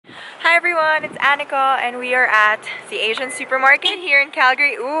Hi everyone, it's Annika and we are at the Asian supermarket here in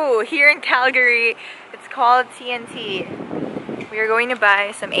Calgary. Ooh, here in Calgary. It's called TNT. We are going to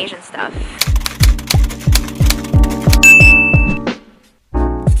buy some Asian stuff.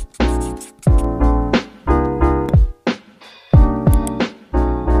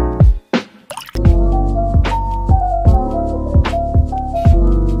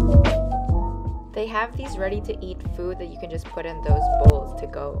 They have these ready-to-eat food that you can just put in those bowls to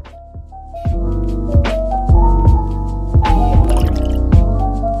go.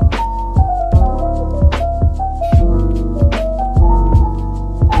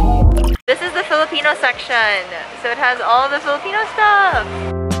 This is the Filipino section, so it has all the Filipino stuff.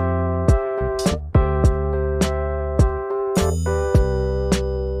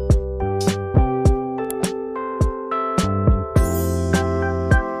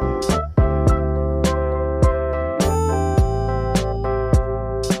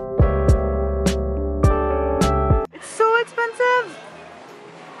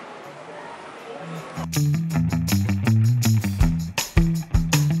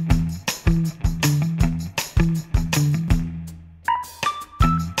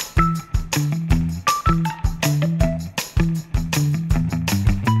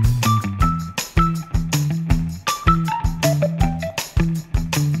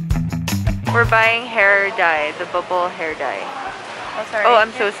 We're buying hair dye, the bubble hair dye. Oh, sorry. Oh,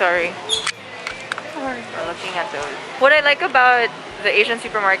 I'm so sorry. We're looking at those. What I like about the Asian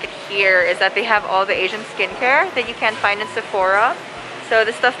supermarket here is that they have all the Asian skincare that you can't find in Sephora. So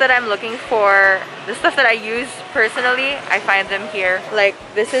the stuff that I'm looking for, the stuff that I use personally, I find them here. Like,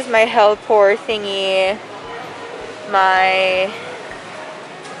 this is my Helpor thingy.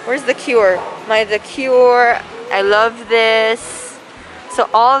 Where's the Cure? The Cure. I love this. So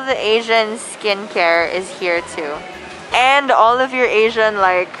all the Asian skincare is here too. And all of your Asian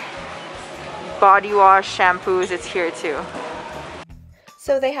like body wash, shampoos, it's here too.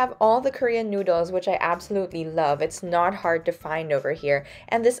 So they have all the Korean noodles, which I absolutely love. It's not hard to find over here.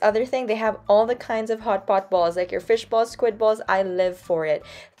 And this other thing, they have all the kinds of hot pot balls, like your fish balls, squid balls. I live for it.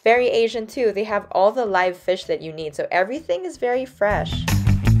 Very Asian too. They have all the live fish that you need. So everything is very fresh.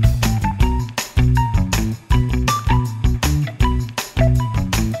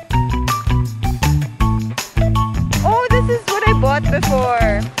 Bought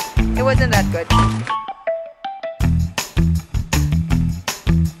before. It wasn't that good.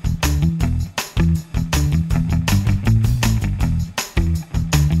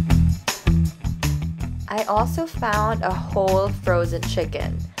 I also found a whole frozen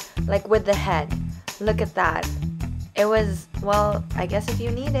chicken, like with the head. Look at that. It was, well, I guess if you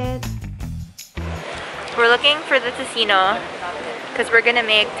need it. We're looking for the tocino because we're gonna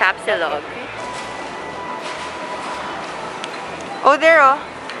make tapsilog. Oh, there, oh.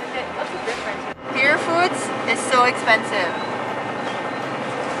 What's the difference? Pure Foods is so expensive.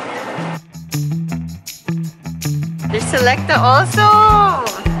 There's Selecta also.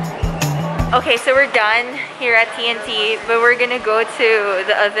 Okay, so we're done here at TNT, but we're gonna go to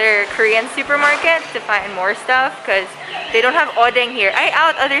the other Korean supermarket to find more stuff because they don't have odeng here.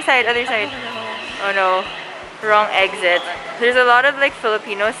 Other side. Oh no, wrong exit. There's a lot of like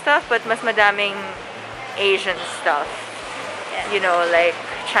Filipino stuff, but mas madaming Asian stuff. You know, like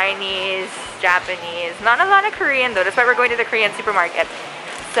Chinese, Japanese, not a lot of Korean though. That's why we're going to the Korean supermarket.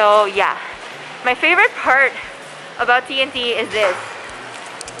 So yeah, my favorite part about TNT is this.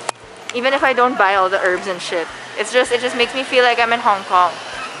 Even if I don't buy all the herbs and shit, it just makes me feel like I'm in Hong Kong.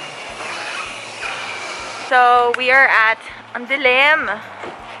 So we are at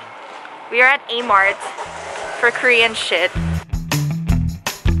We are at A-Mart for Korean shit.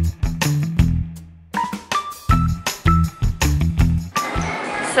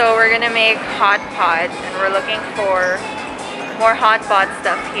 So we're gonna make hot pots and we're looking for more hot pot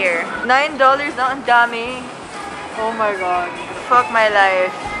stuff here. $9 na ang dami. Oh my god. Fuck my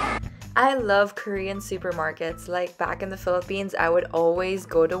life. I love Korean supermarkets. Like back in the Philippines, I would always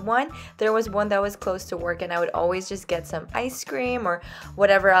go to one. There was one that was close to work and I would always just get some ice cream or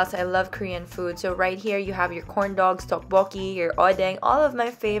whatever else. I love Korean food. So right here you have your corn dogs, tteokbokki, your odeng, all of my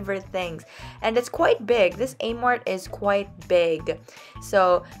favorite things. And it's quite big. This A-Mart is quite big.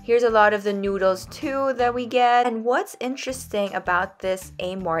 So here's a lot of the noodles too that we get. And what's interesting about this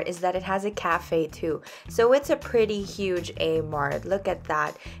A-Mart is that it has a cafe too. So it's a pretty huge A-Mart. Look at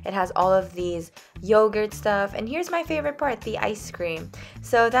that. It has all of these yogurt stuff. And here's my favorite part, the ice cream.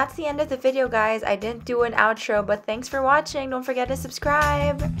 So that's the end of the video, guys. I didn't do an outro, but thanks for watching. Don't forget to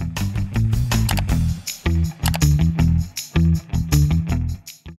subscribe.